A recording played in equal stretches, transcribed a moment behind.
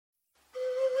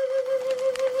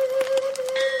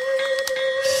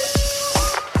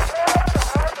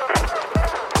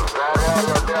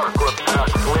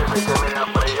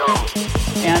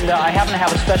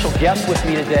have a special guest with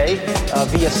me today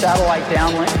via satellite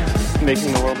downlink.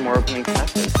 Making the world more open and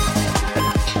connected.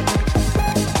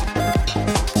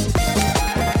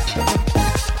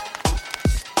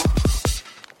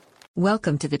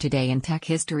 Welcome to the Today in Tech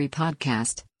History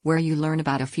podcast, where you learn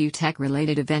about a few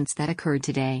tech-related events that occurred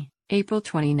today, April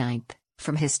 29th,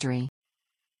 from history.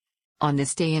 On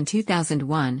this day in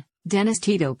 2001, Dennis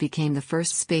Tito became the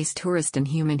first space tourist in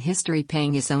human history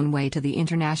paying his own way to the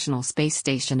International Space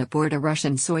Station aboard a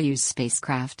Russian Soyuz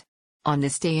spacecraft. On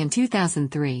this day in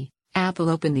 2003, Apple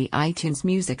opened the iTunes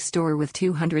Music Store with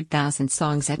 200,000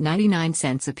 songs at 99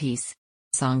 cents apiece.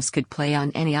 Songs could play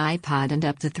on any iPod and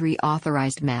up to 3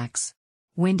 authorized Macs.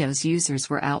 Windows users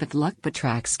were out of luck, but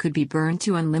tracks could be burned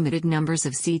to unlimited numbers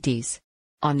of CDs.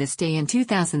 On this day in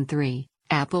 2003,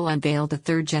 Apple unveiled the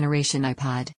third-generation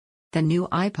iPod. The new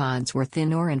iPods were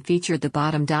thinner and featured the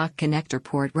bottom dock connector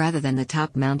port rather than the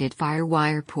top-mounted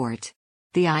FireWire port.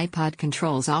 The iPod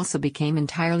controls also became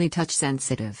entirely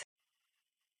touch-sensitive.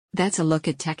 That's a look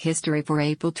at tech history for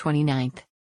April 29th.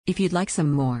 If you'd like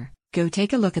some more, go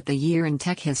take a look at the Year in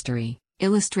Tech History,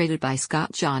 illustrated by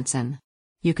Scott Johnson.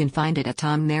 You can find it at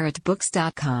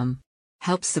tommerrittbooks.com.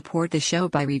 Help support the show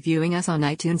by reviewing us on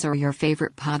iTunes or your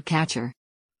favorite podcatcher.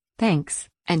 Thanks,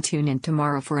 and tune in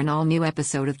tomorrow for an all-new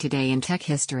episode of Today in Tech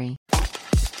History.